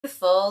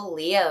Beautiful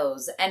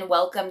Leos, and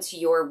welcome to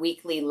your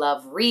weekly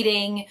love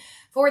reading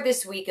for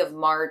this week of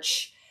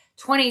March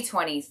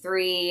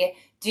 2023.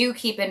 Do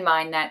keep in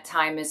mind that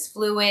time is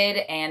fluid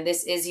and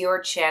this is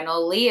your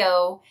channel,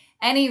 Leo.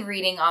 Any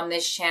reading on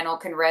this channel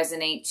can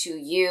resonate to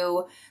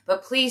you,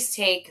 but please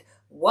take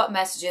what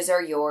messages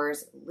are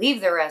yours,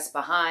 leave the rest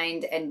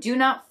behind, and do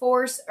not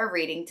force a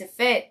reading to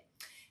fit.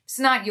 If it's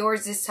not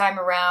yours this time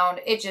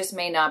around, it just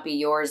may not be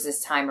yours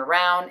this time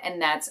around,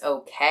 and that's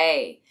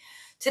okay.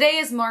 Today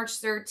is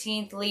March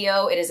 13th,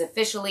 Leo. It is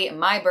officially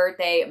my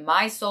birthday,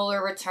 my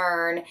solar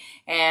return,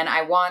 and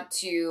I want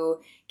to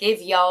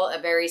give y'all a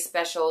very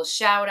special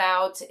shout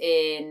out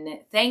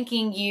in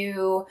thanking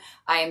you.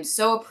 I am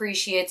so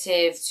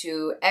appreciative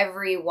to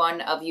every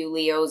one of you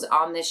Leos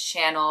on this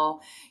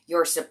channel.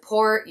 Your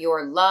support,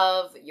 your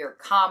love, your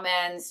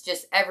comments,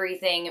 just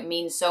everything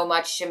means so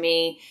much to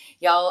me.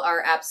 Y'all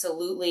are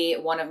absolutely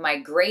one of my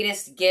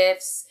greatest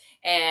gifts,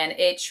 and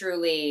it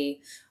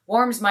truly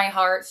warms my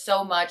heart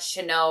so much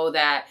to know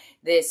that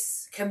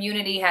this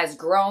community has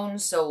grown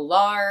so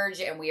large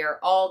and we are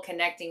all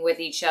connecting with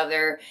each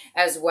other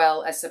as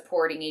well as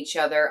supporting each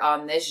other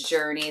on this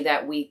journey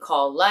that we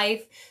call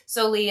life.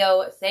 So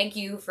Leo, thank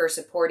you for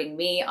supporting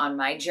me on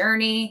my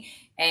journey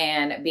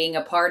and being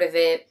a part of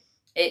it.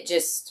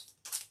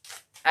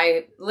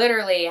 I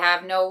literally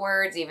have no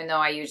words, even though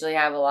I usually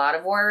have a lot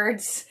of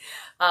words.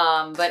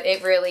 But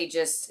it really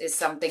just is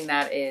something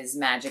that is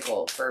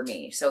magical for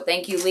me. So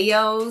thank you,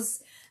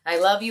 Leos. I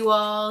love you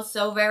all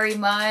so very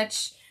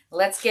much.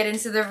 Let's get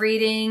into the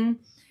reading.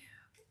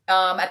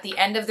 At the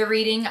end of the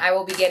reading, I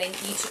will be getting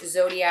each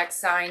zodiac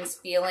sign's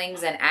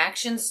feelings and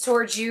actions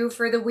towards you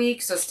for the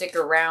week. So stick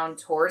around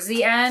towards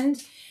the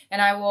end.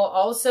 And I will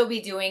also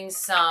be doing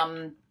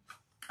some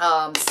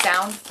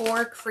sound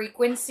fork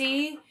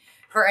frequency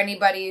for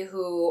anybody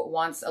who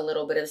wants a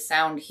little bit of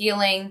sound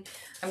healing.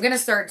 I'm going to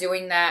start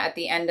doing that at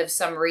the end of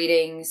some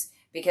readings,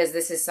 because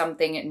this is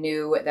something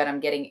new that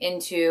I'm getting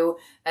into,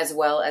 as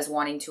well as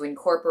wanting to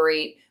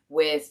incorporate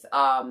with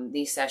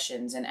these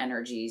sessions and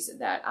energies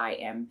that I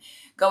am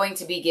going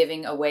to be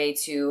giving away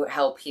to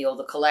help heal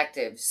the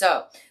collective.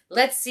 So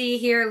let's see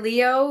here,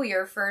 Leo.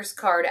 Your first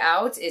card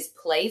out is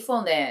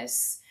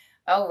playfulness.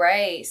 All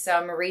right,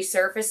 some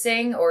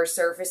resurfacing or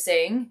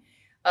surfacing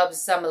of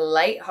some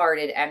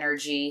lighthearted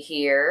energy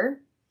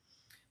here.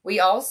 We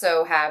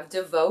also have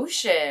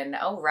devotion.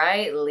 All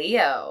right,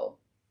 Leo.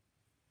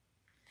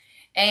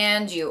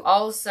 And you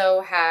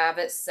also have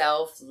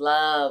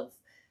self-love.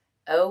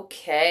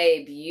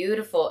 Okay,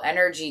 beautiful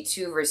energy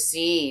to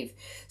receive.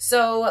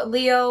 So,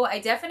 Leo, I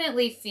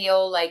definitely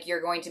feel like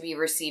you're going to be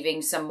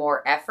receiving some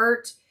more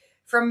effort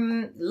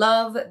from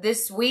love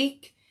this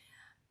week.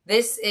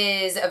 This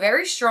is a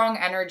very strong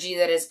energy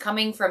that is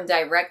coming from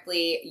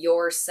directly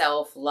your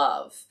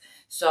self-love.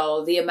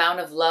 So, the amount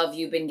of love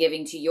you've been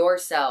giving to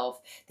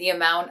yourself, the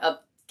amount of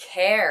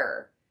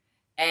care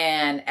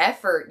and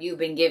effort you've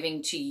been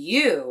giving to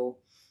you,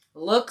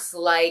 looks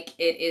like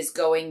it is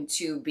going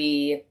to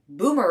be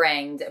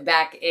boomeranged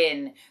back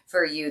in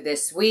for you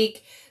this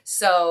week.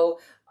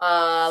 So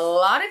a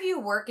lot of you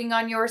working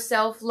on your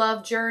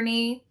self-love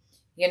journey.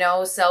 You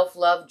know,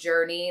 self-love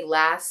journey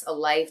lasts a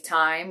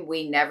lifetime.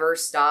 We never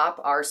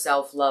stop our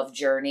self-love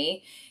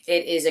journey.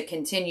 It is a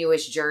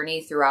continuous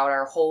journey throughout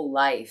our whole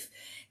life.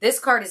 This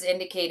card is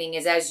indicating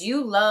is as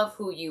you love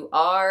who you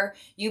are,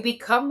 you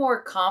become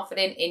more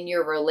confident in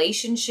your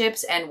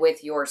relationships and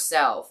with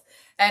yourself.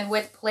 And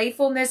with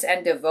playfulness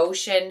and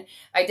devotion,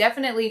 I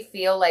definitely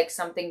feel like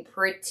something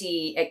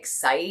pretty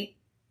exciting.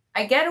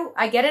 I get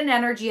an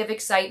energy of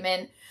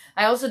excitement.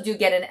 I also do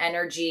get an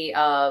energy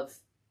of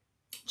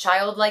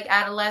childlike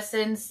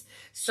adolescence.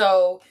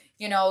 So,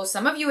 you know,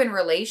 some of you in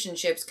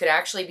relationships could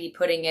actually be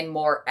putting in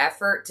more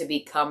effort to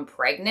become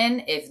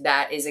pregnant if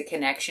that is a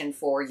connection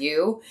for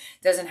you.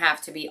 Doesn't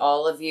have to be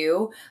all of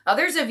you.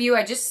 Others of you,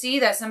 I just see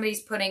that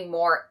somebody's putting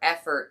more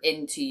effort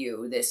into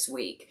you this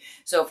week.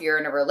 So if you're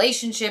in a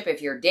relationship,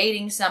 if you're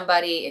dating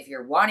somebody, if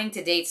you're wanting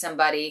to date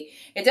somebody,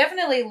 it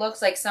definitely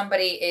looks like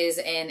somebody is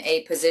in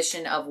a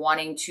position of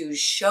wanting to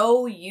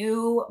show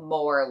you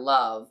more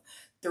love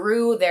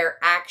through their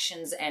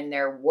actions and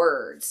their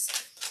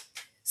words.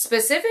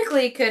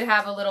 Specifically could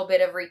have a little bit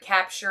of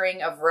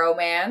recapturing of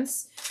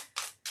romance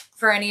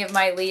for any of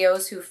my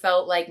Leos who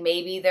felt like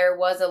maybe there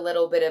was a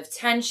little bit of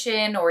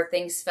tension or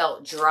things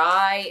felt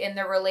dry in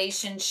the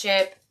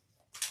relationship.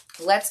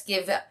 Let's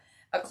give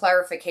a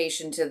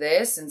clarification to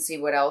this and see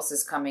what else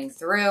is coming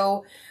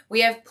through. We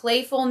have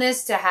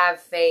playfulness to have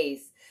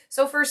faith.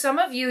 So for some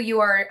of you, you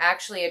are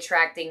actually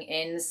attracting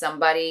in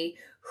somebody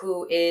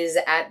who is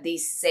at the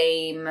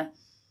same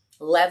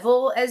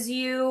level as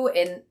you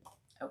in,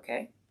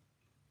 okay.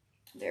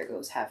 There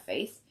goes have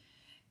faith.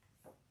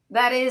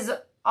 That is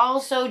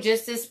also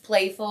just as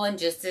playful and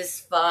just as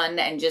fun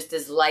and just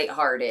as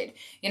lighthearted.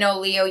 You know,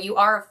 Leo, you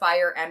are a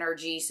fire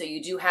energy, so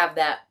you do have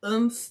that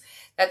oomph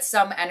that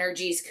some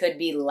energies could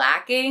be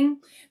lacking.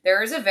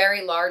 There is a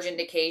very large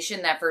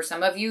indication that for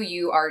some of you,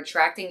 you are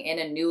attracting in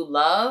a new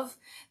love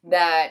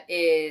that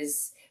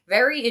is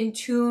very in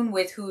tune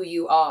with who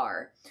you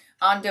are.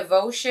 On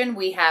devotion,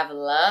 we have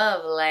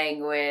love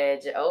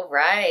language. All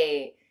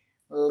right,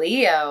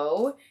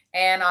 Leo.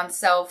 And on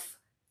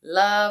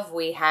self-love,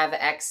 we have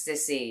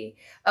ecstasy.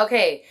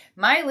 Okay,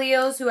 my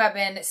Leos who have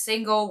been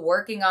single,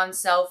 working on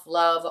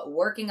self-love,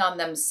 working on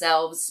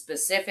themselves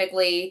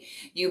specifically,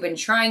 you've been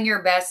trying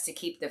your best to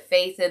keep the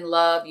faith in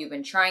love. You've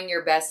been trying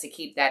your best to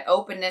keep that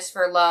openness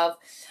for love.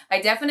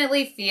 I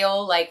definitely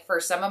feel like for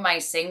some of my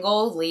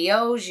single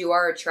Leos, you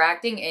are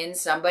attracting in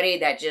somebody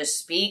that just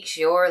speaks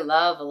your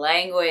love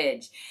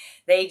language.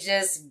 They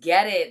just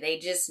get it. They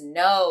just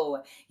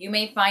know. You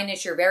may find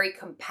that you're very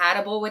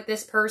compatible with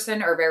this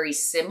person or very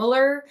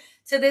similar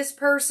to this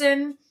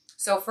person.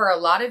 So for a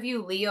lot of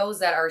you Leos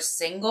that are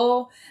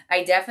single,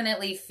 I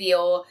definitely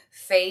feel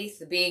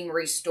faith being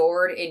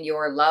restored in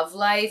your love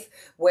life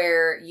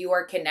where you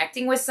are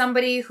connecting with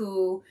somebody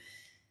who,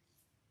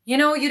 you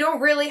know, you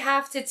don't really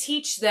have to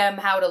teach them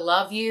how to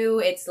love you.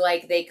 It's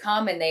like they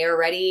come and they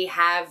already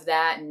have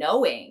that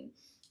knowing.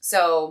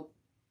 So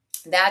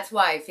that's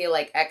why I feel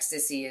like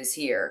ecstasy is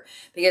here,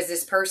 because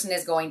this person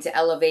is going to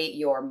elevate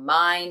your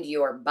mind,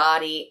 your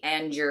body,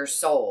 and your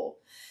soul.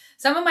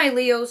 Some of my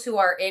Leos who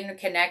are in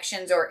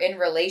connections or in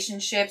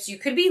relationships, you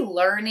could be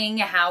learning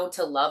how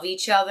to love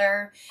each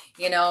other.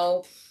 You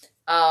know,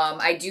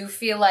 I do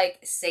feel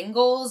like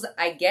singles,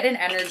 I get an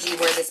energy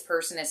where this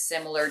person is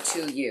similar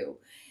to you.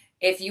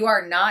 If you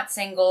are not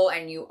single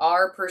and you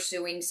are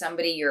pursuing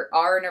somebody, you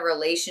are in a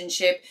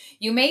relationship,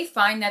 you may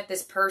find that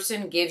this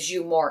person gives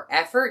you more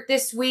effort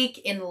this week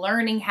in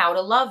learning how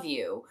to love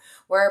you.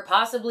 Where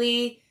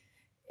possibly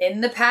in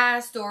the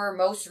past or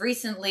most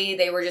recently,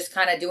 they were just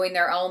kind of doing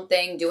their own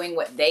thing, doing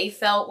what they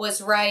felt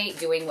was right,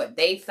 doing what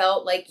they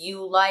felt like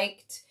you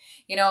liked.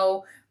 You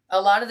know,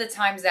 a lot of the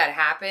times that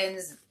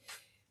happens,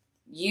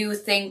 you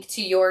think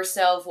to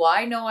yourself, well,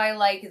 I know I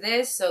like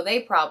this, so they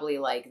probably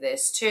like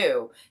this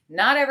too.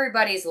 Not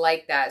everybody's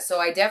like that. So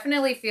I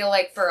definitely feel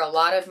like for a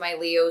lot of my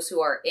Leos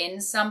who are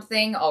in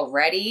something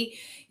already,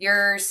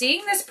 you're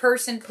seeing this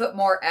person put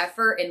more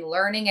effort in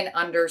learning and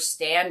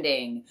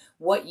understanding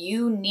what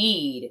you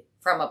need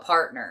from a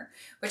partner,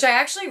 which I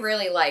actually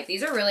really like.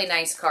 These are really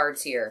nice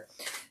cards here.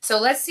 So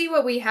let's see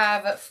what we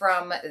have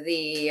from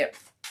the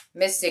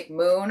Mystic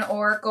Moon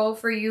Oracle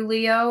for you,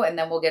 Leo, and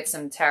then we'll get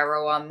some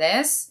tarot on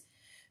this.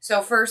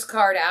 So first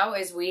card out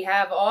is we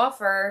have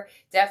offer,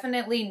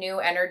 definitely new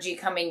energy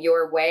coming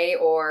your way,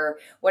 or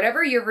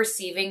whatever you're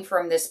receiving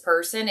from this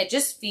person, it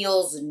just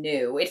feels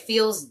new. It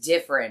feels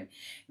different.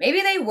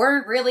 Maybe they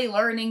weren't really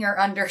learning or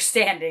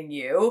understanding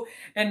you,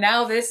 and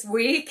now this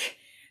week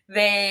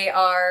they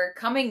are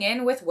coming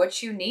in with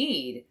what you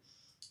need.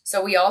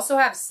 So we also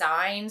have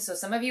signs. So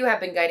some of you have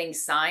been getting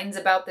signs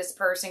about this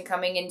person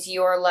coming into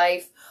your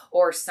life,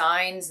 or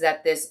signs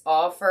that this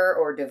offer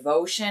or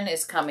devotion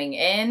is coming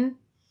in.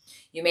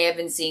 You may have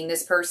been seeing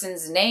this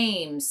person's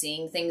name,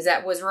 seeing things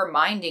that was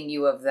reminding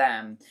you of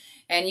them.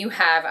 And you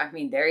have, I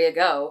mean, there you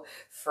go,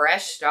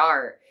 fresh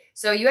start.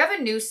 So you have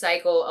a new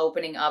cycle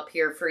opening up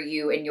here for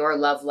you in your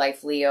love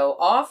life, Leo.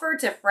 Offer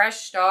to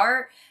fresh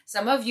start.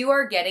 Some of you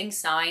are getting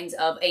signs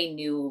of a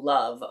new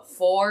love,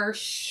 for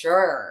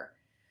sure.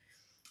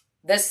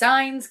 The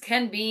signs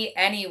can be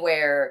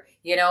anywhere.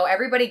 You know,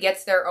 everybody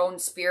gets their own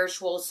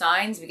spiritual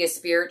signs because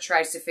spirit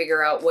tries to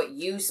figure out what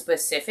you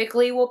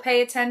specifically will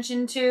pay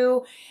attention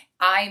to.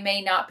 I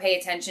may not pay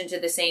attention to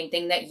the same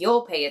thing that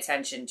you'll pay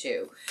attention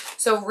to.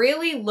 So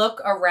really look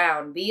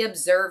around, be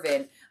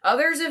observant.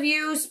 Others of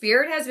you,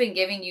 spirit has been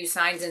giving you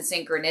signs and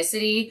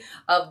synchronicity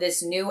of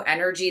this new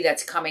energy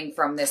that's coming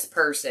from this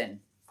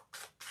person.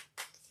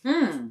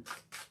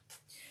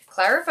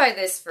 Clarify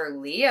this for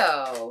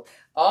Leo.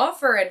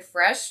 Offer and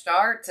fresh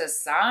start to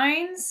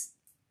signs.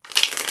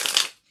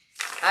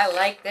 I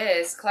like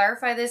this.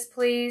 Clarify this,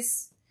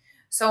 please.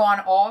 So on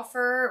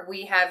offer,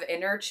 we have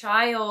inner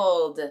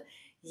child.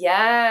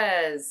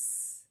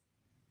 Yes.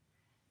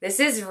 This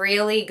is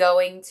really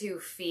going to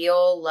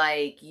feel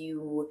like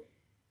you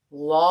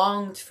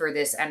longed for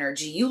this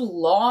energy. You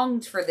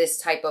longed for this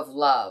type of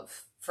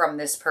love from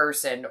this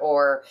person,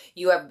 or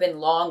you have been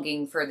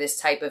longing for this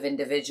type of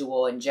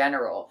individual in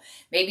general.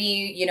 Maybe,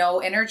 you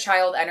know, inner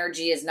child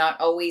energy is not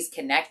always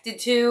connected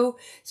to,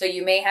 so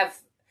you may have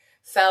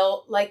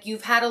felt like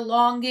you've had a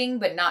longing,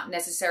 but not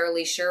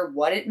necessarily sure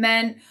what it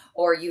meant,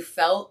 or you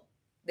felt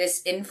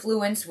this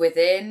influence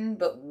within,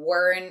 but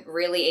weren't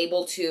really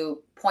able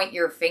to point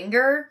your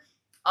finger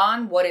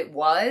on what it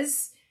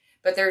was.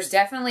 But there's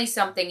definitely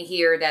something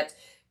here that's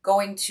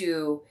going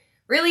to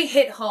really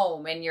hit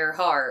home in your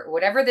heart.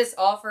 Whatever this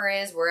offer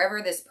is,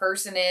 wherever this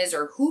person is,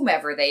 or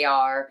whomever they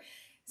are,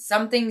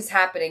 something's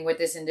happening with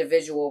this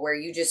individual where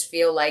you just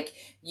feel like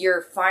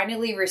you're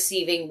finally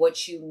receiving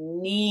what you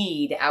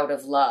need out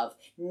of love.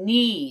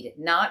 Need,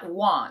 not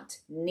want,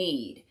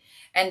 need.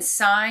 And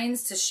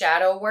signs to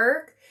shadow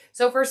work.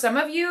 So for some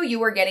of you, you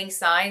were getting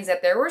signs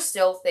that there were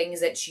still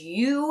things that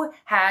you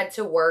had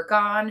to work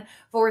on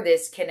for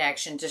this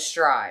connection to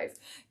strive.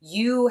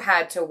 You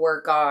had to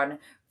work on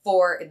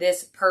for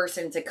this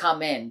person to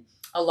come in.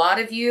 A lot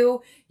of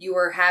you, you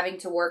were having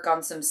to work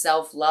on some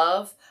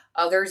self-love.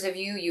 Others of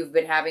you, you've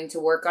been having to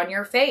work on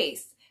your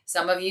faith.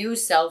 Some of you,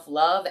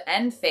 self-love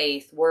and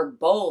faith were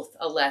both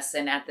a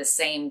lesson at the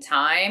same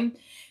time.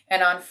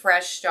 And on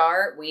Fresh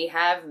Start, we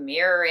have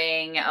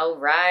mirroring. All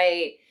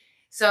right.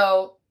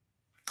 So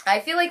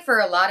I feel like for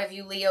a lot of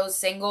you Leos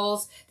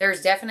singles,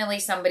 there's definitely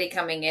somebody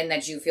coming in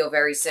that you feel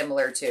very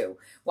similar to.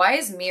 Why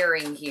is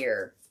mirroring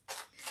here?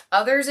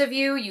 Others of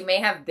you, you may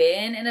have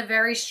been in a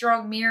very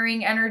strong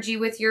mirroring energy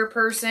with your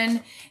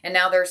person, and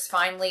now there's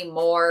finally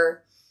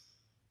more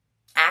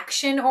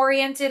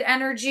action-oriented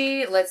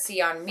energy. Let's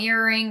see, on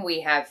mirroring,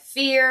 we have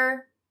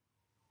fear.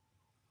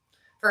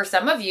 For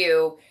some of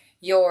you,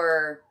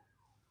 your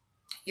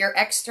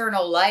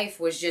external life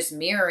was just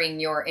mirroring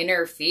your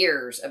inner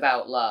fears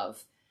about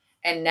love.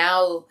 And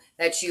now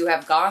that you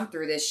have gone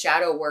through this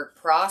shadow work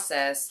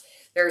process,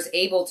 there's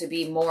able to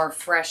be more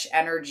fresh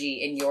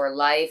energy in your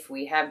life.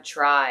 We have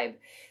tribe.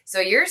 So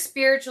your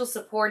spiritual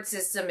support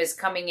system is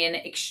coming in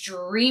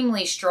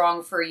extremely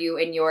strong for you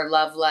in your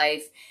love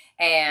life.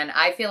 And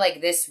I feel like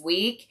this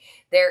week,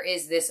 there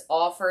is this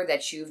offer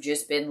that you've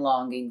just been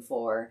longing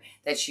for,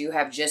 that you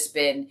have just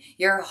been,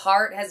 your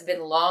heart has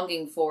been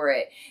longing for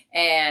it.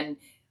 And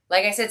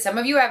like I said, some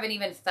of you haven't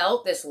even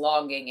felt this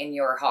longing in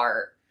your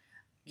heart.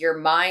 Your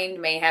mind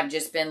may have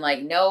just been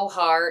like, no,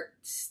 heart,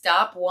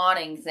 stop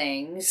wanting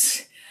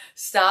things.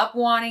 Stop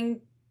wanting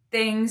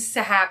things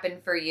to happen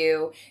for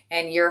you.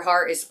 And your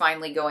heart is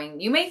finally going.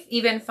 You may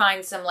even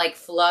find some like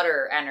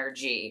flutter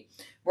energy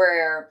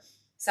where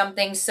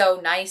something so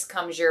nice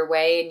comes your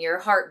way and your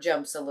heart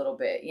jumps a little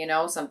bit, you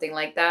know, something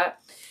like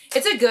that.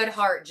 It's a good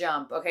heart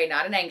jump, okay,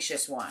 not an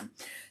anxious one.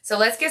 So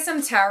let's get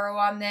some tarot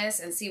on this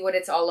and see what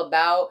it's all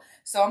about.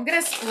 So I'm going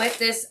to split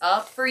this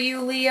up for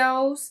you,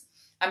 Leos.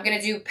 I'm going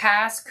to do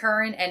past,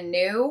 current, and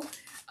new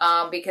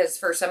because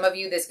for some of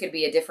you, this could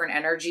be a different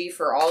energy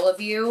for all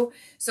of you.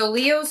 So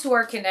Leos who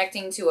are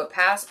connecting to a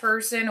past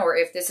person, or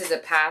if this is a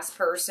past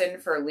person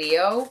for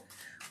Leo,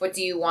 what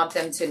do you want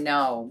them to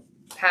know?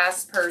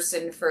 Past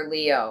person for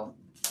Leo.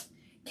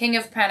 King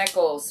of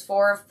Pentacles,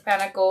 Four of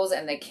Pentacles,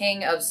 and the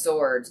King of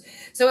Swords.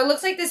 So it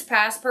looks like this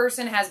past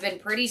person has been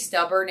pretty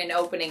stubborn in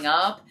opening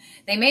up.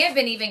 They may have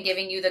been even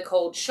giving you the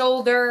cold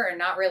shoulder or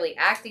not really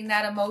acting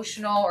that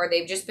emotional, or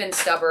they've just been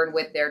stubborn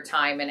with their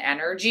time and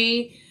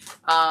energy.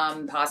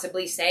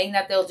 Possibly saying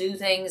that they'll do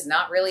things,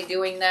 not really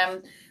doing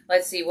them.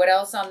 Let's see, what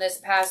else on this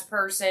past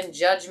person?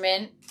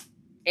 Judgment,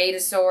 Eight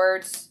of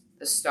Swords,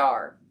 the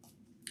Star.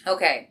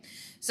 Okay.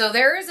 So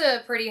there is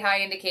a pretty high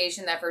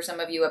indication that for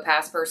some of you, a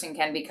past person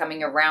can be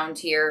coming around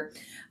here.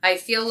 I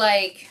feel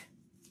like,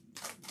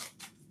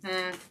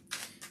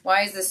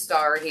 why is the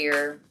Star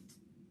here?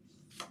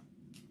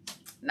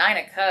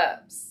 Nine of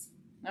Cups.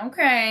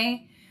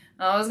 Okay.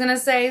 I was going to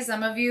say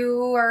some of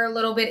you are a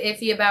little bit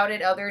iffy about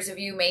it. Others of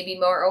you may be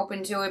more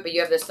open to it, but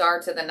you have the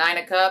Star to the Nine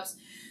of Cups.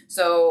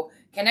 So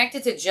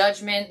connected to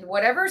judgment,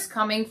 whatever's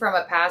coming from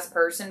a past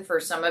person for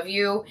some of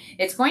you,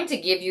 it's going to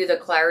give you the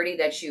clarity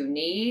that you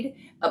need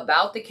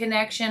about the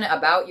connection,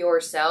 about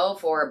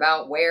yourself, or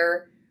about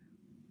where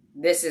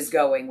this is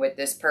going with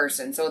this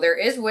person. So there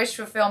is wish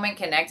fulfillment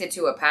connected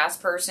to a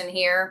past person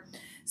here.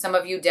 Some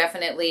of you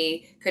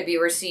definitely could be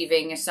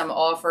receiving some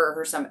offer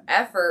or some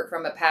effort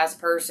from a past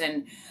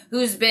person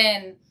who's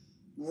been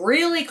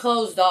really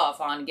closed off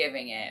on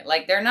giving it.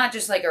 Like they're not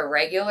just like a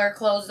regular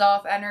closed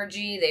off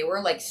energy. They were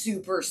like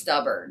super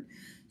stubborn.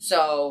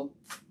 So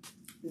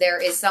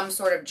there is some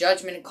sort of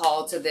judgment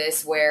call to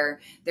this where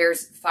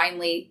there's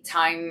finally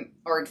time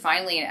or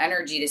finally an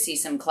energy to see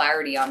some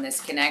clarity on this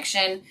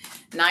connection.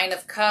 Nine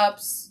of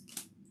Cups,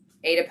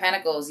 Eight of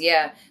Pentacles.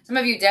 Yeah, some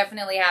of you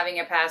definitely having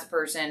a past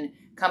person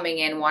coming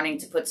in wanting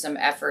to put some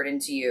effort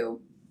into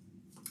you.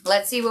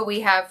 Let's see what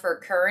we have for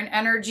current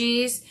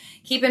energies.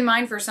 Keep in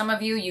mind, for some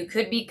of you, you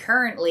could be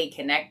currently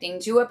connecting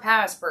to a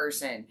past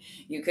person.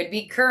 You could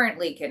be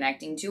currently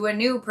connecting to a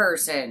new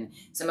person.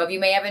 Some of you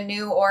may have a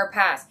new or a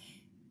past.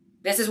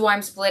 This is why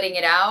I'm splitting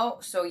it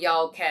out, so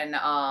y'all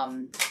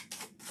can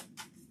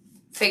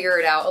figure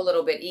it out a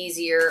little bit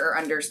easier or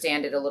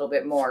understand it a little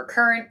bit more.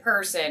 Current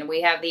person,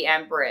 we have the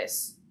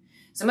Empress.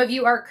 Some of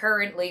you are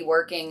currently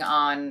working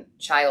on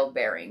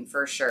childbearing,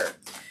 for sure.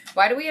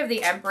 Why do we have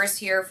the Empress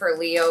here for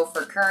Leo,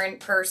 for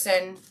current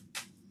person?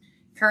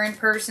 Current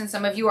person,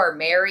 some of you are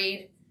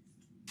married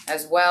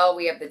as well.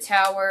 We have the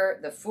Tower,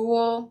 the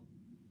Fool,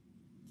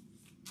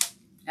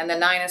 and the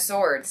Nine of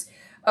Swords.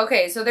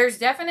 Okay, so there's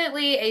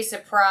definitely a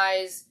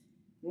surprise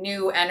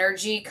new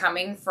energy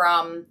coming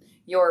from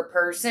your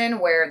person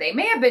where they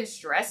may have been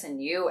stressing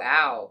you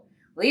out.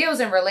 Leos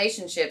in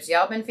relationships,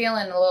 y'all been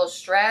feeling a little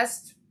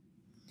stressed.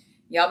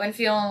 Y'all been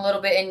feeling a little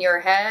bit in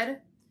your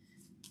head.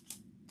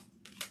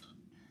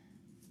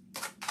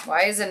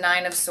 Why is a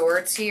Nine of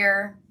Swords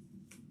here?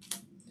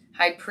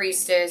 High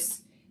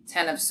Priestess,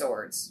 Ten of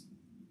Swords.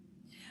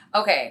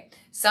 Okay,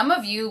 some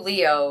of you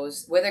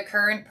Leos with a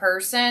current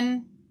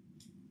person,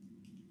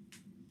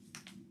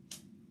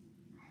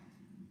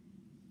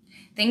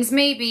 things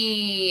may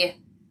be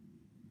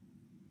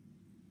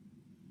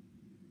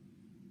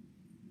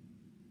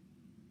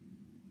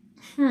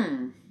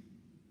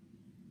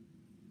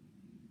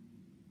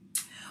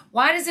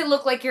Why does it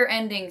look like you're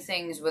ending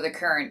things with a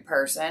current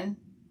person?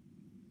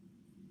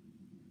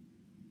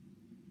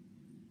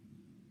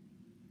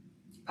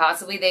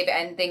 Possibly they've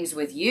ended things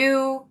with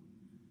you.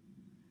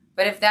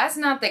 But if that's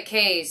not the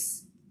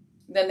case,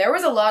 then there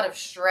was a lot of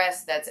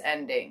stress that's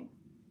ending.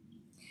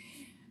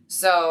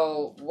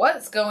 So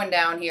what's going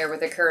down here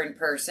with a current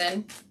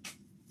person?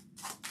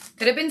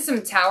 Could have been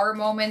some tower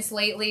moments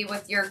lately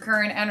with your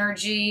current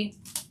energy.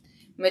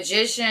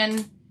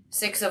 Magician,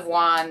 6 of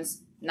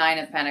Wands, 9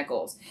 of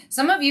Pentacles.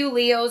 Some of you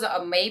Leos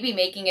may be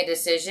making a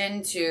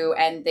decision to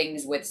end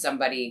things with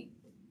somebody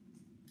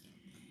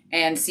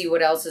and see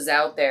what else is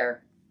out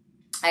there.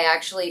 I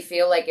actually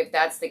feel like if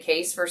that's the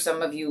case for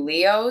some of you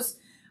Leos,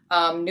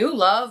 new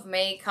love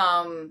may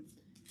come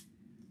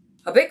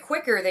a bit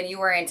quicker than you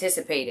were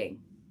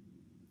anticipating.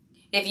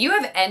 If you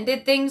have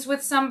ended things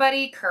with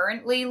somebody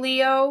currently,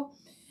 Leo,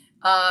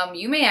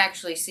 you may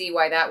actually see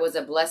why that was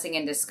a blessing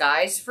in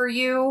disguise for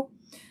you.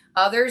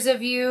 Others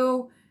of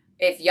you,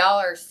 if y'all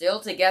are still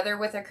together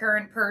with a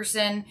current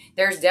person,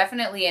 there's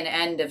definitely an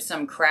end of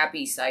some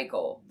crappy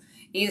cycle.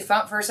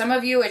 For some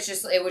of you,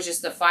 it was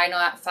just the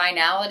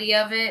finality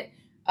of it.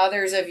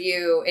 Others of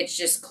you, it's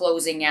just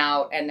closing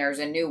out and there's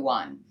a new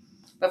one.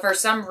 But for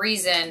some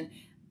reason,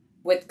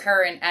 with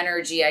current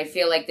energy, I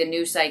feel like the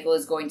new cycle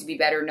is going to be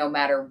better no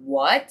matter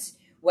what,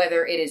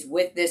 whether it is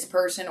with this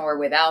person or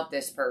without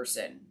this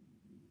person.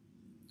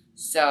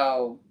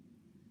 So,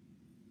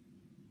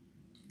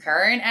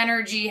 current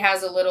energy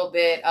has a little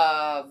bit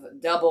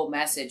of double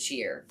message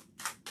here.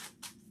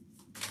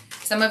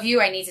 Some of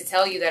you, I need to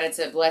tell you that it's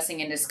a blessing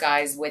in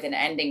disguise with an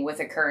ending with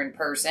a current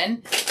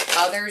person.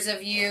 Others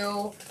of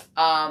you,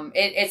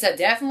 it's a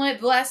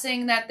definite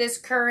blessing that this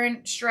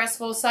current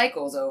stressful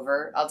cycle's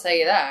over. I'll tell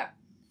you that.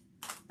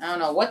 I don't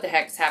know what the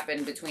heck's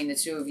happened between the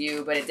two of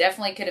you, but it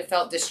definitely could have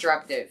felt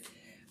destructive.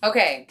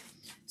 Okay,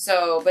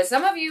 so, but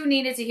some of you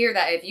needed to hear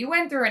that. If you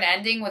went through an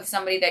ending with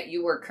somebody that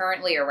you were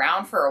currently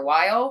around for a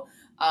while,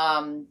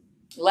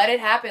 let it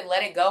happen,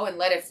 let it go, and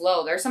let it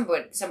flow. There's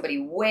somebody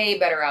way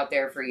better out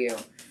there for you.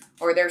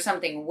 Or there's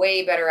something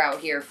way better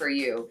out here for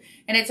you.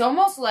 And it's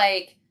almost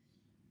like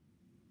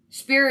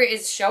Spirit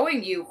is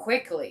showing you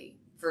quickly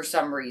for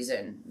some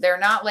reason. They're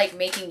not like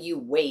making you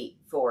wait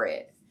for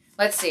it.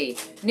 Let's see.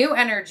 New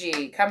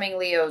energy coming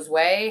Leo's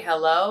way.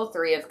 Hello,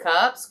 3 of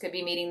Cups. Could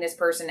be meeting this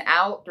person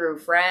out through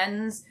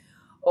friends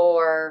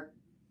or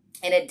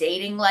in a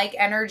dating-like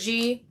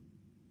energy.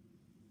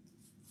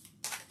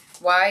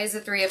 Why is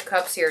the 3 of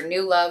Cups here?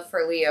 New love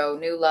for Leo.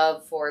 New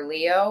love for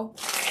Leo.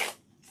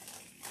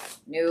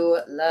 New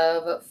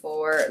love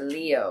for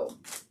Leo.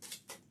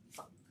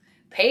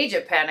 Page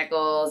of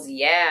Pentacles,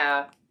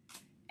 yeah.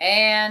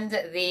 And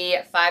the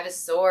 5 of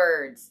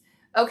Swords.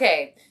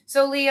 Okay,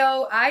 so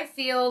Leo, I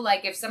feel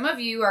like if some of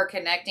you are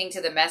connecting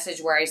to the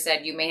message where I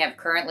said you may have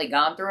currently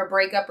gone through a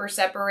breakup or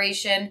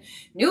separation,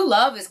 new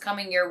love is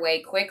coming your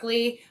way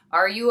quickly.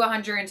 Are you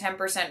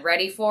 110%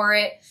 ready for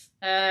it?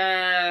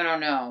 I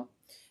don't know.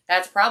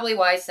 That's probably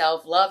why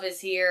self-love is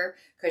here,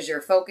 because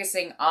you're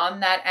focusing on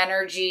that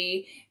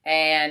energy.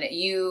 And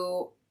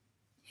you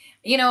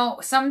know,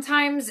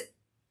 sometimes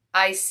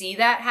I see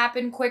that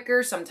happen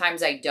quicker.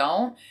 Sometimes I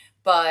don't.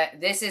 But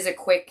this is a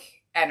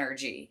quick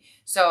energy.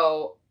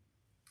 So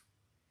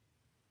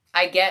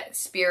I get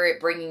Spirit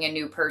bringing a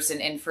new person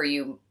in for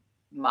you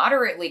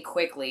moderately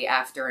quickly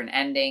after an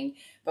ending.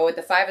 But with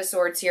the 5 of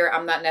Swords here,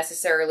 I'm not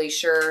necessarily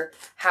sure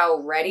how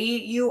ready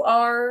you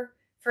are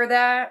for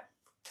that.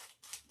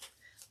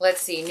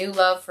 Let's see. New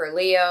love for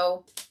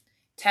Leo.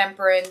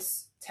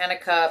 Temperance. 10 of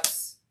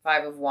Cups.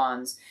 5 of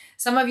Wands.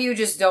 Some of you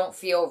just don't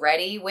feel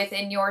ready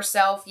within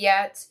yourself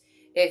yet.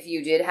 If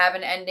you did have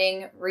an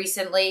ending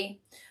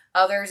recently.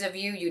 Others of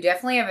you, you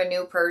definitely have a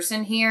new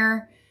person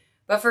here.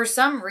 But for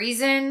some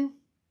reason,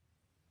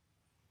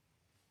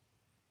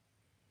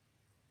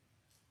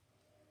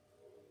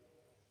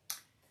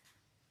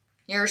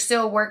 you're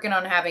still working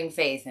on having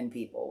faith in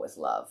people with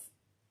love.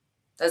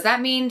 Does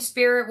that mean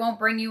Spirit won't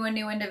bring you a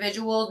new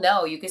individual?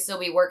 No, you can still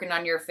be working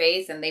on your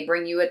faith and they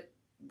bring you a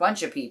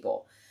bunch of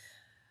people.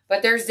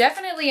 But there's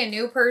definitely a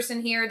new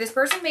person here. This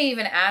person may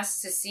even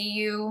ask to see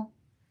you.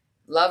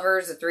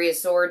 Lovers, the 3 of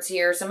Swords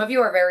here. Some of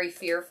you are very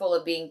fearful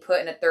of being put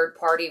in a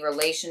third-party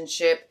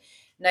relationship.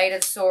 Knight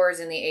of Swords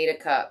and the 8 of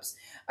Cups.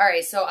 All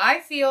right, so I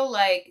feel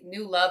like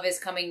new love is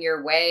coming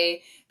your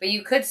way, but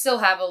you could still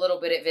have a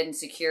little bit of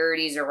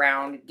insecurities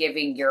around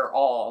giving your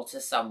all to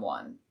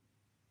someone.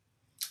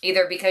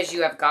 Either because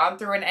you have gone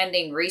through an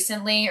ending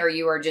recently or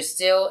you are just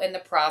still in the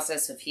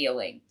process of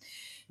healing.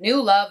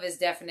 New love is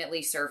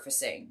definitely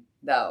surfacing,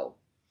 though.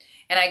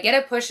 And I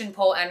get a push and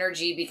pull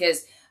energy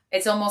because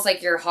it's almost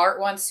like your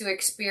heart wants to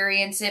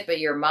experience it, but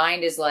your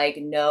mind is like,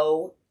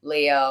 no,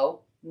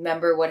 Leo.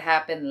 Remember what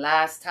happened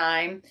last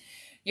time?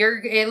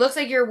 It looks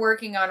like you're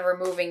working on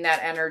removing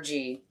that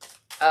energy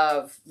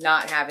of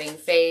not having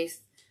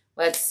faith.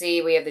 Let's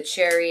see. We have the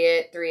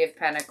Chariot, 3 of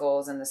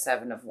Pentacles, and the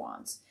 7 of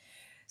Wands.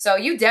 So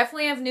you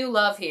definitely have new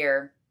love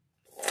here.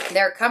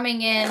 They're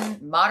coming in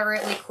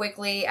moderately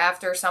quickly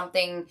after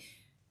something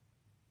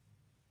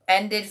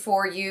ended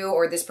for you,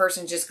 or this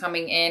person's just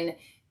coming in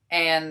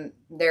and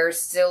there's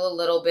still a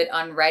little bit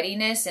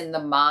unreadiness in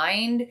the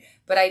mind,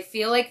 but I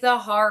feel like the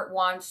heart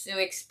wants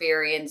to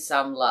experience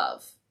some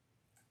love.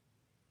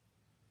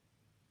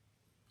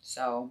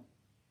 So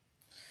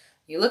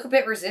you look a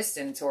bit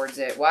resistant towards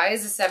it. Why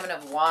is the Seven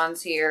of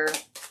Wands here?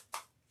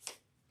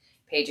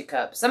 Page of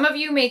Cups. Some of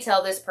you may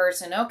tell this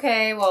person,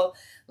 okay, well,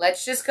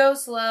 let's just go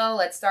slow.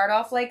 Let's start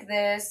off like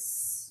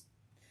this.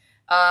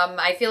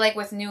 I feel like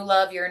with new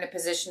love, you're in a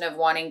position of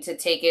wanting to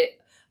take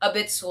it a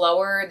bit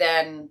slower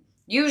than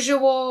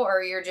usual,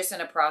 or you're just in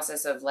a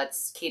process of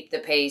let's keep the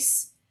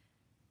pace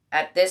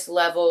at this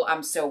level.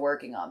 I'm still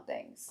working on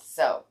things.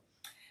 So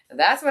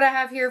that's what I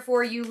have here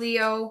for you,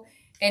 Leo.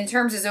 In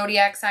terms of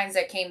zodiac signs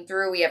that came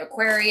through, we have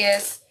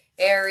Aquarius,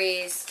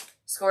 Aries,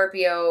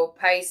 Scorpio,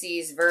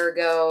 Pisces,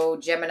 Virgo,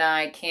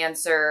 Gemini,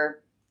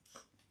 Cancer,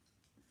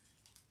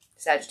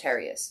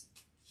 Sagittarius.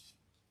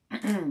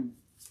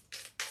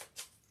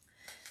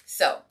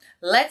 So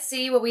let's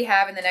see what we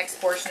have in the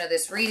next portion of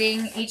this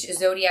reading. Each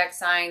zodiac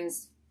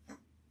sign's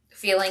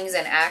feelings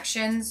and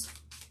actions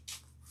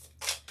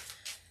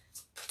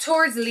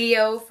towards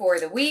Leo for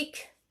the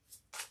week.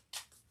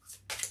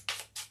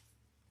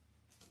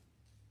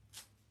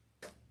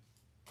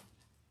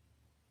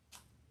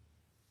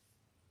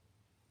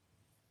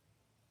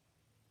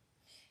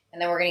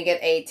 And then we're going to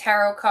get a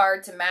tarot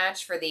card to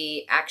match for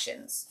the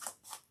actions.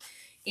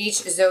 Each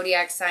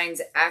zodiac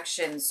sign's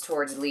actions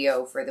towards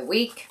Leo for the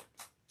week.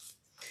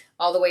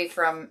 All the way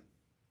from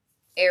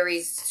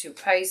Aries to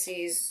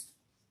Pisces.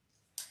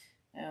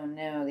 Oh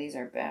no, these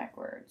are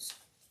backwards.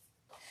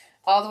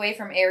 All the way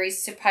from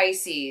Aries to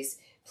Pisces.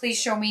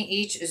 Please show me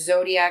each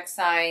zodiac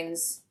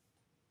sign's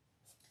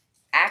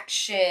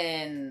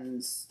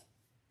actions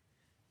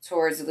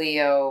towards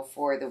Leo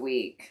for the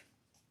week.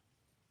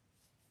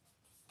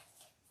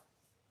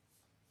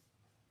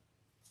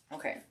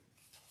 Okay.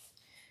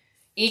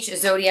 Each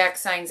zodiac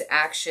sign's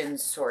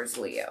actions towards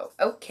Leo.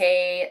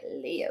 Okay,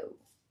 Leo.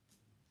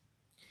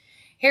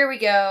 Here we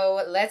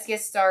go. Let's get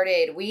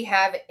started. We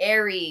have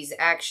Aries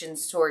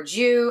actions towards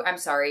you. I'm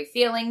sorry,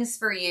 feelings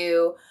for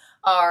you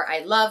are I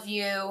love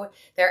you.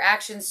 Their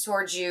actions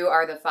towards you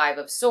are the Five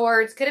of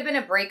Swords. Could have been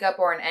a breakup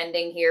or an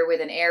ending here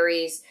with an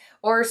Aries,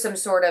 or some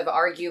sort of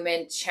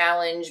argument,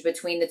 challenge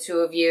between the two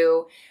of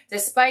you.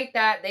 Despite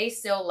that, they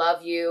still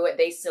love you.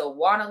 They still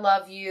want to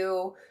love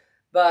you.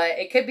 But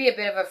it could be a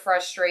bit of a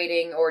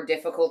frustrating or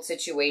difficult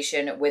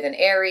situation with an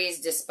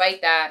Aries.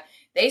 Despite that,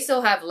 they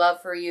still have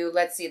love for you.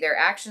 Let's see their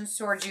actions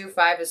towards you.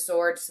 Five of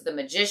Swords to the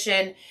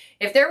Magician.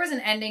 If there was an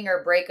ending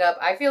or breakup,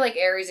 I feel like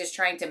Aries is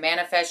trying to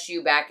manifest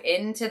you back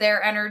into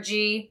their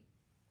energy.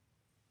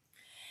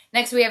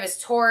 Next we have is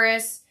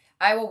Taurus.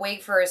 I will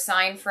wait for a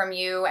sign from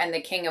you, and the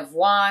King of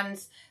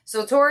Wands.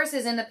 So Taurus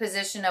is in the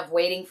position of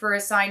waiting for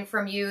a sign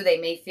from you. They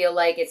may feel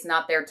like it's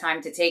not their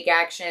time to take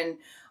action,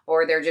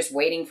 or they're just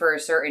waiting for a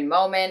certain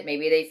moment.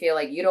 Maybe they feel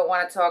like you don't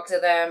want to talk to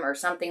them or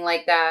something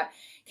like that.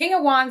 King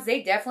of Wands,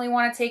 they definitely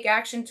want to take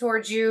action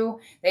towards you.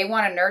 They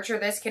want to nurture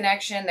this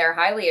connection. They're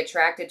highly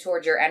attracted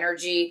towards your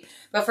energy.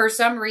 But for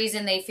some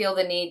reason, they feel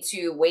the need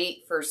to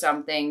wait for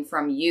something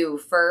from you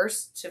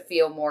first to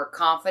feel more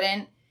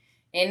confident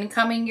in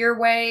coming your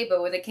way.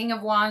 But with the King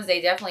of Wands,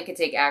 they definitely could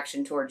take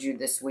action towards you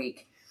this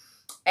week.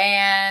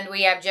 And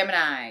we have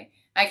Gemini.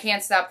 I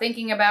can't stop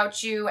thinking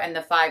about you, and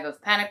the Five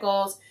of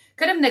Pentacles.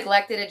 Could have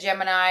neglected a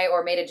Gemini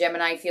or made a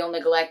Gemini feel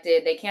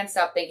neglected. They can't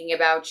stop thinking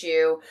about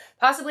you.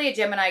 Possibly a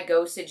Gemini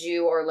ghosted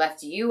you or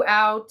left you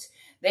out.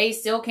 They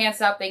still can't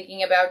stop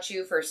thinking about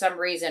you for some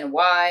reason.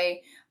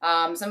 Why?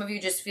 Some of you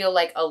just feel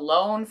like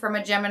alone from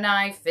a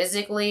Gemini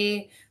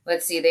physically.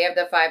 Let's see, they have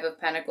the Five of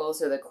Pentacles,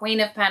 so the Queen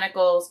of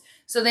Pentacles.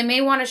 So they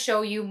may want to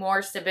show you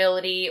more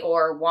stability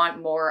or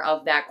want more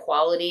of that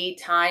quality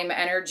time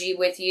energy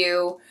with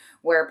you,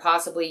 where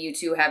possibly you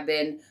two have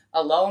been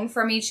alone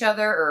from each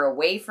other or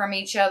away from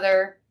each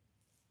other.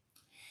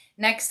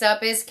 Next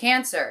up is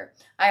Cancer.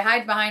 I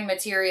hide behind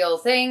material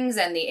things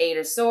and the Eight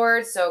of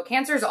Swords. So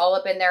Cancer's all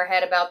up in their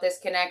head about this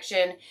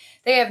connection.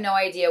 They have no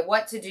idea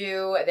what to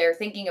do. They're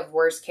thinking of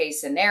worst case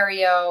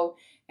scenario,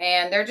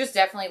 and they're just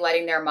definitely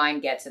letting their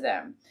mind get to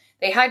them.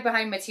 They hide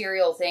behind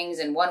material things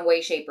in one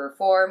way, shape, or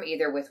form,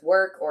 either with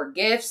work or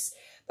gifts,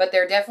 but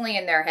they're definitely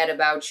in their head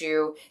about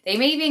you. They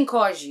may even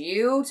cause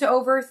you to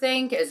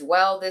overthink as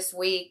well this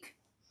week.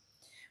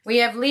 We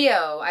have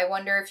Leo. I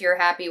wonder if you're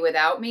happy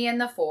without me,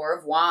 and the Four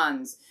of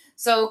Wands.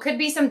 So could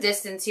be some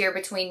distance here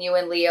between you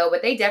and Leo,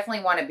 but they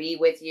definitely want to be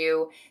with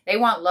you. They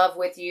want love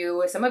with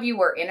you. Some of you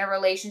were in a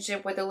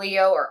relationship with a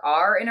Leo or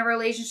are in a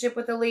relationship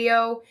with a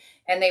Leo,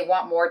 and they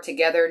want more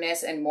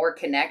togetherness and more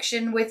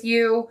connection with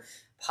you.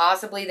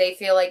 Possibly they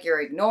feel like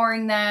you're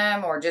ignoring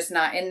them or just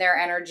not in their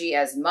energy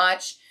as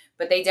much,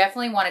 but they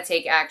definitely want to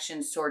take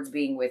actions towards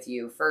being with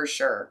you for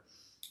sure.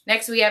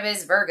 Next we have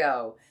is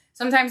Virgo.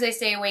 Sometimes they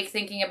stay awake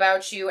thinking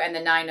about you, and the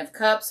Nine of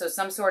Cups. So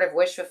some sort of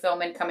wish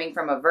fulfillment coming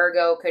from a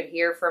Virgo. Could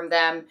hear from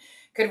them.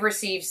 Could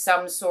receive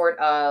some sort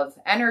of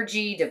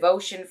energy,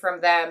 devotion from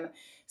them.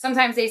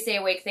 Sometimes they stay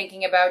awake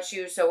thinking about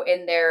you. So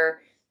in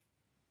their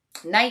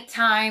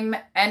Nighttime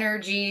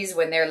energies,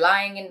 when they're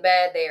lying in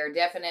bed, they are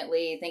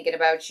definitely thinking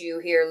about you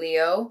here,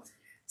 Leo.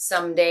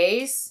 Some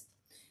days.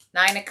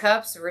 Nine of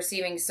Cups,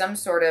 receiving some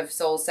sort of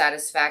soul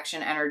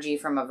satisfaction energy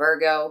from a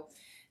Virgo.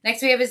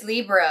 Next we have is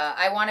Libra.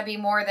 I want to be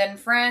more than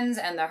friends,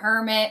 and the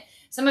Hermit.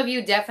 Some of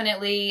you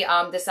definitely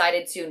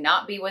decided to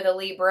not be with a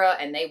Libra,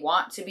 and they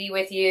want to be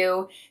with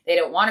you. They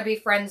don't want to be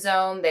friend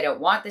zoned. They don't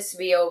want this to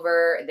be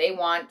over. They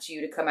want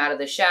you to come out of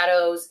the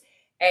shadows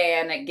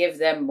and give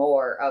them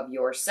more of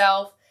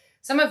yourself.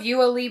 Some of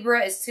you, a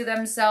Libra, is to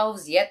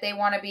themselves, yet they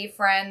want to be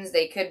friends.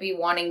 They could be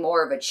wanting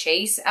more of a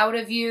chase out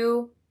of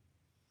you.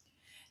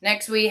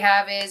 Next we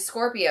have is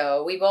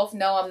Scorpio. We both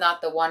know I'm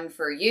not the one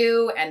for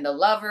you, and the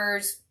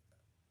Lovers.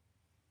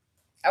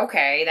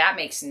 Okay, that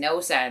makes no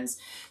sense.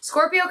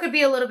 Scorpio could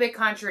be a little bit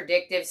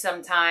contradictory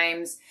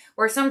sometimes,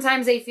 where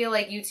sometimes they feel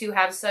like you two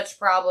have such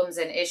problems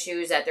and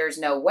issues that there's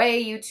no way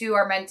you two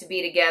are meant to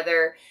be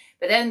together.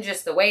 But then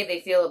just the way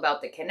they feel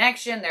about the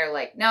connection, they're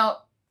like, no,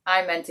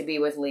 I'm meant to be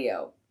with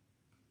Leo.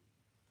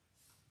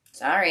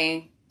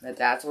 Sorry, but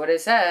that's what it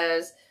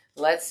says.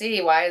 Let's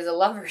see, why is the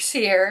Lovers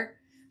here?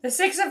 The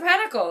Six of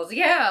Pentacles.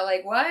 Yeah,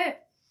 like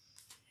what?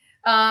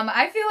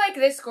 I feel like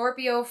this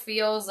Scorpio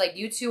feels like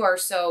you two are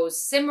so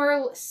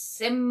similarly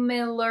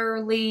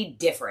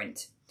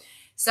different.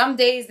 Some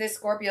days this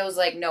Scorpio's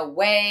like, no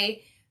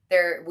way.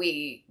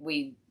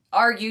 We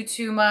argue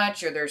too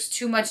much, or there's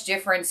too much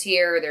difference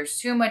here. There's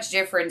too much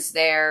difference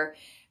there.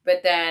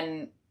 But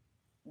then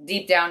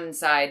deep down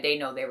inside, they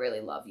know they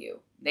really love you.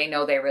 They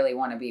know they really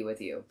want to be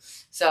with you.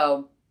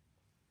 So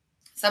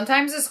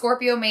sometimes the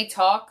Scorpio may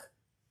talk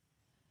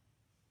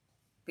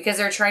because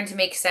they're trying to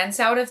make sense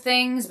out of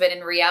things, but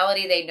in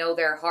reality, they know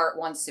their heart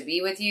wants to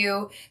be with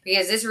you,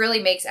 because this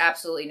really makes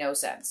absolutely no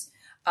sense.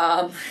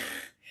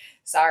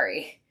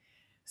 Sorry,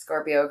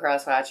 Scorpio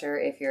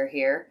crosswatcher, if you're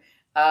here.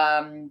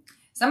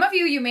 Some of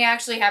you may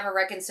actually have a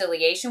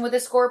reconciliation with a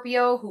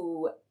Scorpio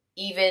who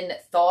even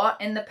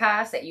thought in the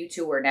past that you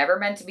two were never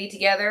meant to be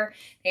together.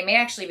 They may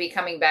actually be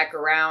coming back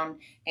around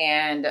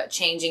and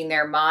changing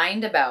their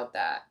mind about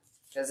that,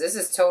 because this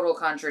is total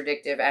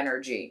contradictive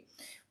energy,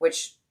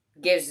 which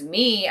gives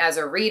me as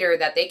a reader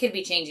that they could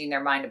be changing their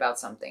mind about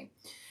something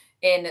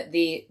in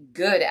the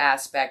good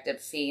aspect of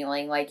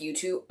feeling like you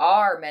two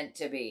are meant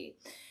to be.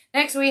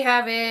 Next we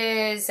have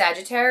is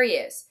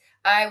Sagittarius.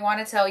 I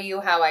want to tell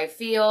you how I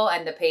feel,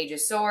 and the Page of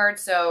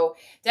Swords. So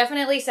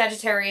definitely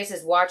Sagittarius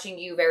is watching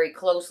you very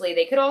closely.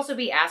 They could also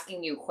be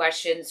asking you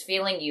questions,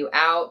 feeling you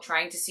out,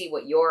 trying to see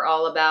what you're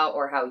all about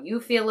or how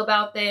you feel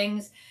about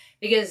things,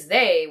 because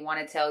they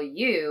want to tell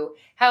you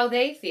how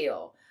they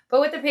feel. But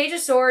with the Page of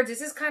Swords,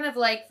 this is kind of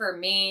like, for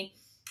me,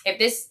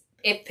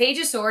 if Page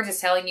of Swords is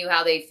telling you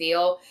how they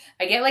feel,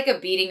 I get like a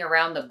beating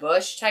around the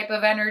bush type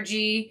of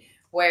energy,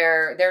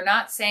 where they're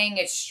not saying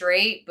it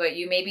straight, but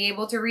you may be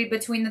able to read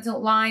between the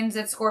lines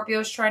that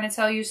Scorpio's trying to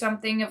tell you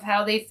something of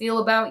how they feel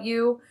about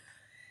you.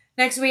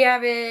 Next we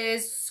have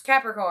is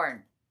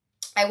Capricorn.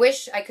 I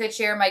wish I could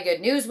share my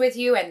good news with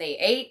you, and the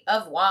Eight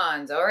of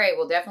Wands. All right,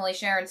 well, definitely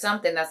sharing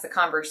something. That's the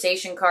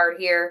conversation card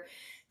here.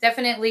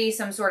 Definitely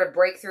some sort of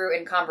breakthrough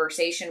in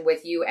conversation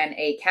with you and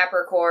a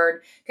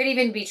Capricorn. Could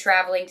even be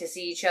traveling to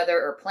see each other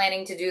or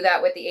planning to do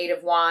that with the Eight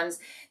of Wands.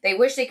 They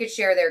wish they could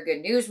share their good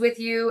news with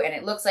you, and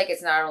it looks like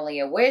it's not only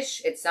a wish,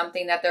 it's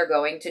something that they're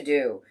going to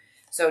do.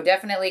 So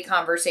definitely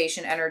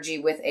conversation energy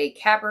with a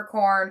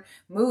Capricorn,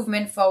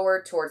 movement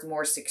forward towards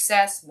more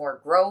success, more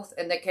growth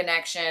in the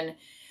connection.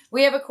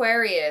 We have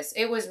Aquarius.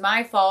 It was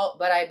my fault,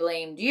 but I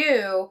blamed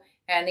you.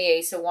 And the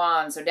Ace of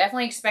Wands. So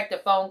definitely expect a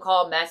phone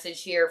call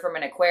message here from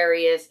an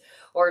Aquarius,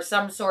 or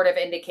some sort of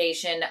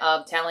indication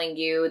of telling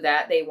you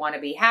that they want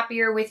to be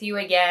happier with you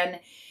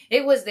again.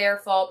 It was their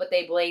fault, but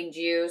they blamed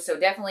you. So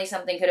definitely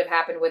something could have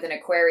happened with an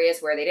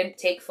Aquarius where they didn't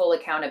take full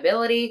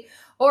accountability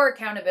or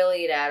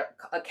accountability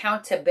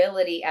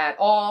at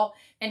all,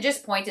 and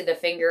just pointed the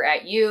finger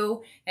at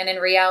you. And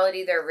in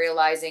reality, they're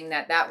realizing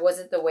that that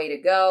wasn't the way to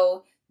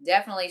go.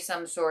 Definitely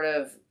some sort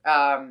of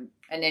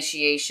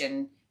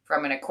initiation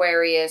from an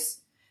Aquarius.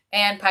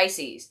 And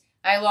Pisces.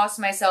 I lost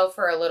myself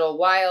for a little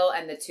while,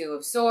 and the Two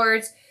of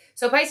Swords.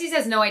 So Pisces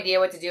has no idea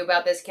what to do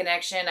about this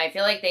connection. I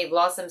feel like they've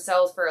lost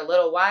themselves for a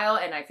little while,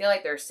 and I feel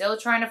like they're still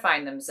trying to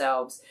find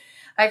themselves.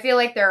 I feel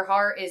like their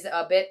heart is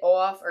a bit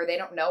off, or they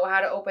don't know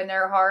how to open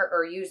their heart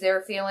or use their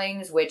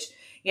feelings, which,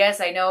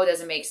 yes, I know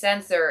doesn't make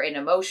sense. They're an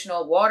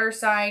emotional water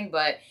sign,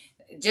 but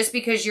just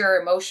because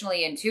you're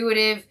emotionally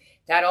intuitive,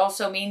 that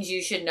also means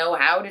you should know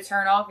how to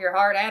turn off your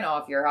heart and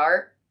off your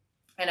heart.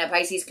 And a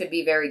Pisces could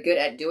be very good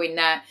at doing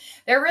that.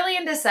 They're really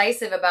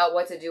indecisive about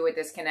what to do with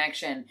this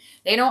connection.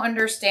 They don't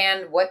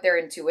understand what their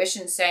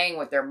intuition's saying,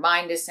 what their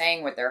mind is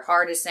saying, what their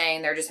heart is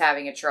saying. They're just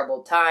having a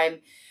troubled time.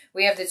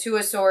 We have the Two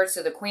of Swords,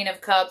 so the Queen of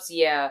Cups,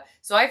 yeah.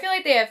 So I feel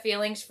like they have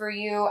feelings for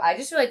you. I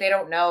just feel like they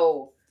don't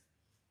know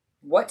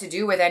what to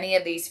do with any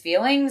of these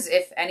feelings,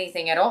 if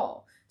anything at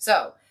all.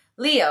 So,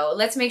 Leo,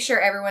 let's make sure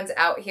everyone's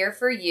out here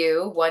for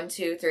you. 1,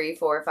 2, 3,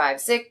 4,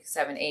 5, 6,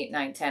 7, 8,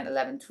 9, 10,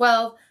 11,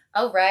 12.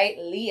 All right,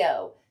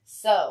 Leo.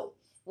 So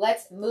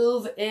let's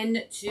move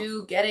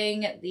into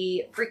getting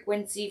the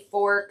frequency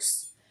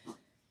forks.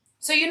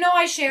 So you know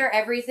I share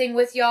everything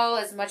with y'all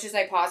as much as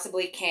I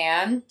possibly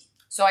can.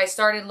 So I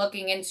started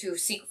looking into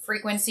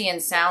frequency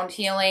and sound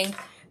healing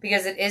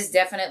because it is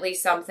definitely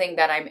something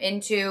that I'm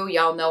into.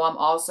 Y'all know I'm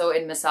also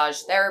in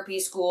massage therapy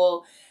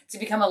school to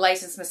become a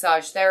licensed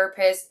massage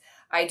therapist.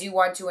 I do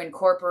want to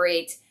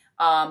incorporate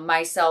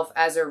myself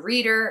as a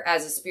reader,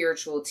 as a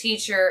spiritual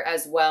teacher,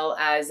 as well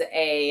as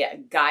a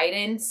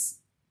guidance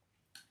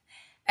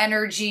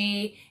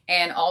energy,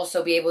 and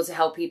also be able to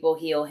help people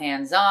heal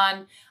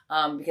hands-on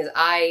because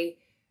I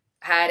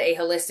had a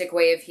holistic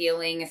way of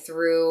healing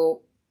through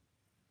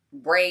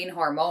brain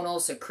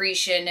hormonal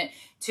secretion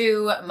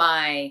to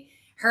my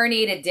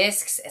herniated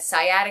discs,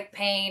 sciatic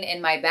pain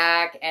in my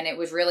back, and it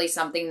was really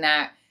something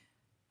that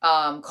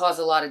caused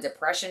a lot of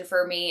depression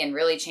for me and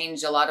really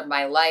changed a lot of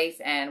my life.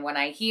 And when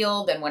I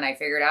healed and when I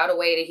figured out a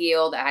way to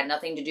heal that had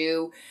nothing to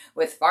do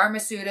with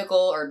pharmaceutical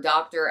or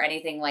doctor or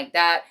anything like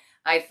that,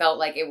 I felt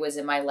like it was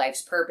in my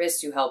life's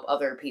purpose to help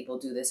other people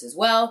do this as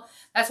well.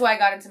 That's why I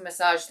got into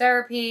massage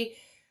therapy,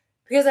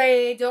 because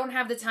I don't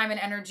have the time and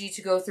energy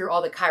to go through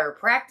all the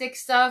chiropractic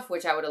stuff,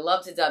 which I would have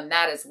loved to have done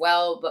that as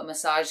well, but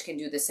massage can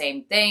do the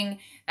same thing,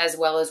 as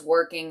well as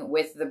working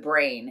with the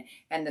brain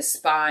and the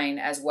spine,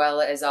 as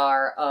well as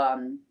our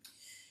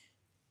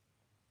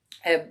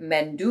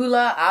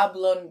medulla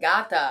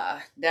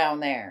oblongata down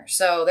there.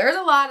 So there's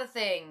a lot of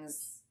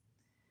things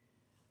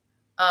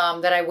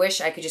that I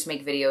wish I could just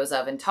make videos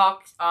of and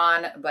talk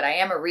on, but I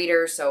am a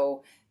reader,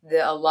 so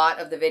a lot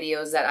of the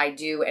videos that I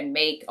do and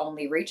make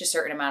only reach a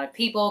certain amount of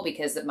people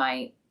because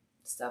my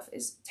stuff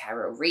is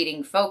tarot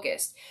reading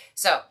focused.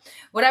 So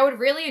what I would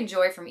really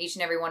enjoy from each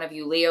and every one of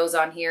you Leos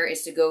on here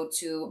is to go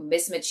to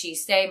Miss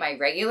Machiste, my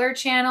regular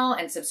channel,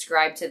 and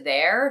subscribe to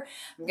there.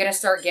 I'm going to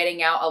start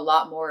getting out a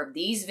lot more of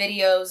these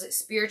videos,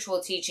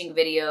 spiritual teaching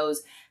videos,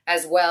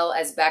 as well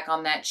as back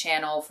on that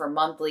channel for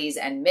monthlies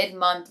and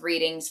mid-month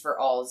readings for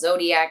all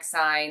zodiac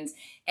signs,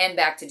 and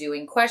back to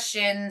doing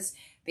questions,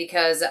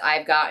 because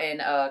I've gotten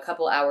a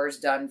couple hours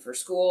done for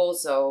school,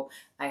 so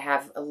I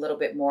have a little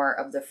bit more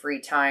of the free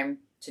time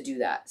to do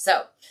that.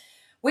 So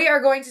we are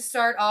going to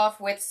start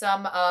off with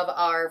some of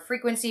our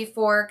frequency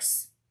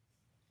forks.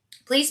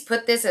 Please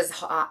put this as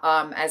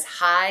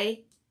high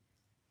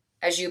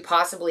as you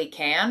possibly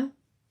can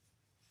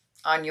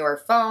on your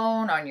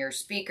phone, on your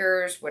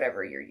speakers,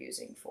 whatever you're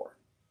using for.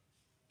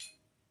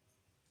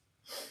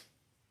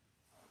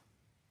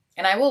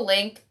 And I will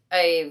link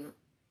a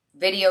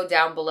video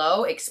down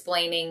below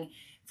explaining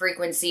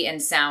frequency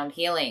and sound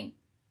healing.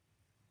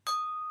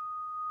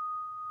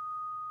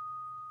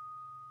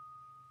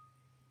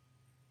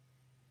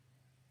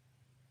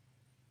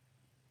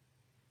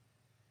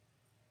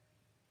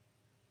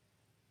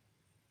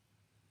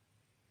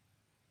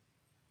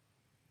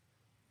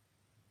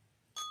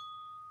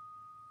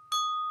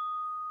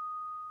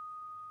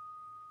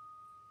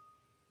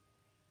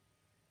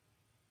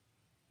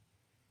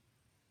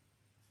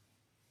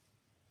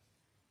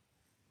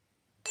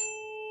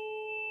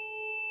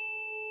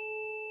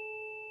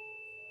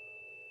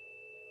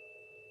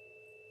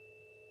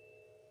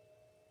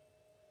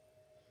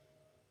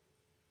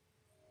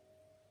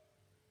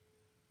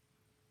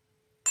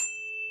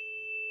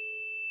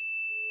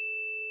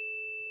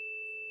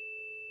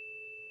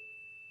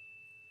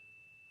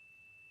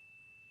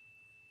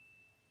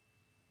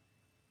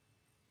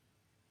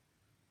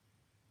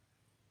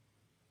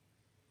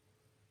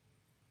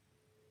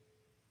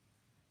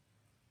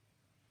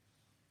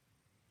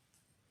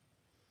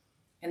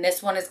 And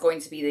this one is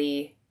going to be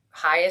the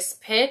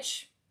highest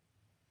pitch.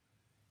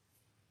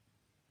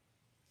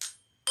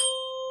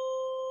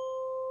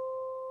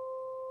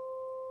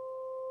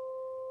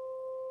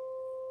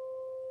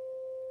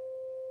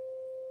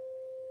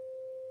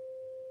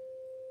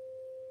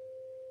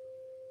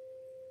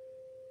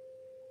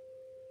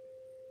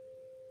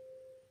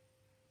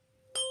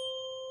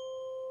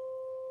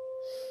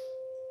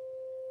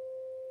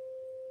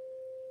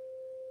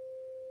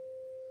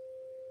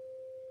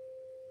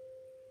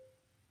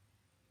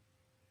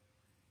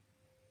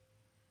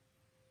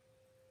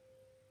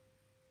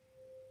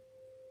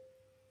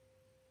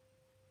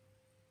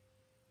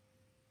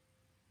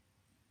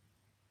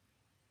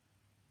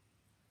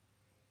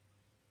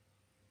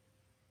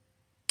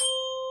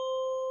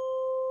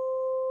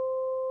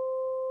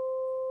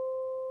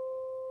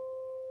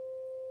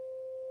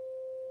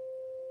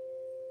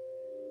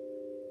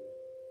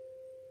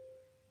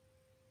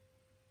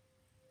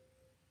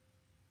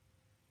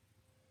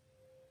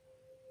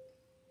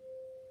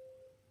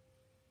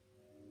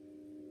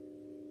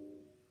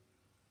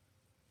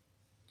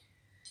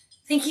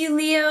 Thank you,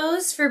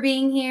 Leos, for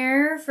being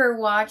here, for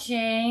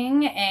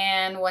watching,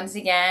 and once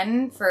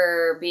again,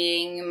 for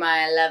being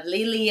my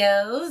lovely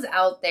Leos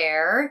out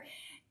there.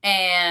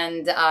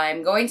 And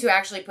I'm going to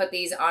actually put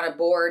these on a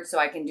board so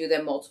I can do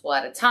them multiple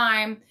at a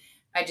time.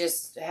 I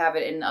just have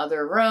it in the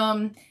other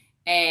room.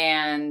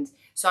 And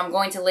so I'm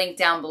going to link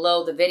down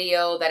below the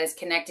video that is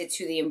connected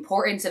to the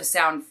importance of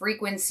sound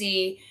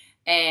frequency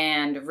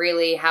and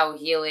really how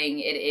healing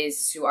it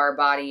is to our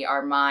body,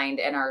 our mind,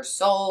 and our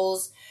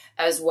souls,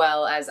 as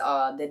well as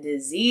the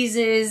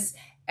diseases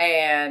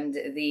and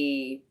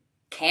the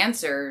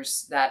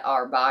cancers that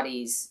our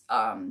bodies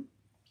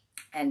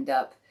end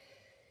up,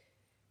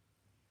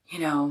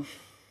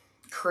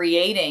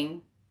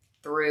 creating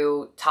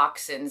through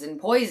toxins and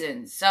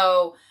poisons.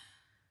 So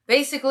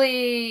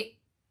basically,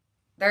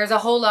 there's a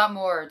whole lot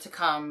more to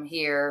come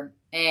here.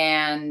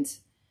 And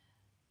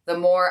the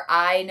more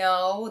I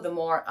know, the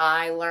more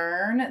I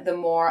learn, the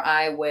more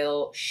I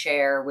will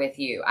share with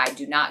you. I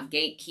do not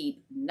gatekeep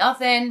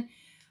nothing.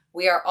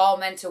 We are all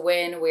meant to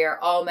win. We are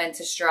all meant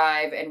to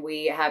strive, and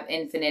we have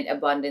infinite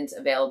abundance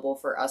available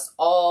for us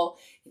all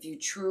if you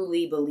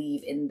truly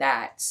believe in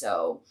that.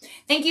 So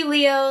thank you,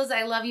 Leos.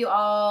 I love you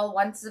all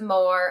once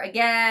more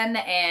again,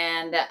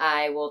 and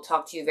I will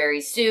talk to you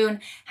very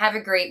soon. Have a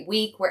great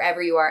week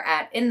wherever you are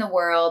at in the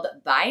world.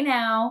 Bye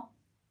now.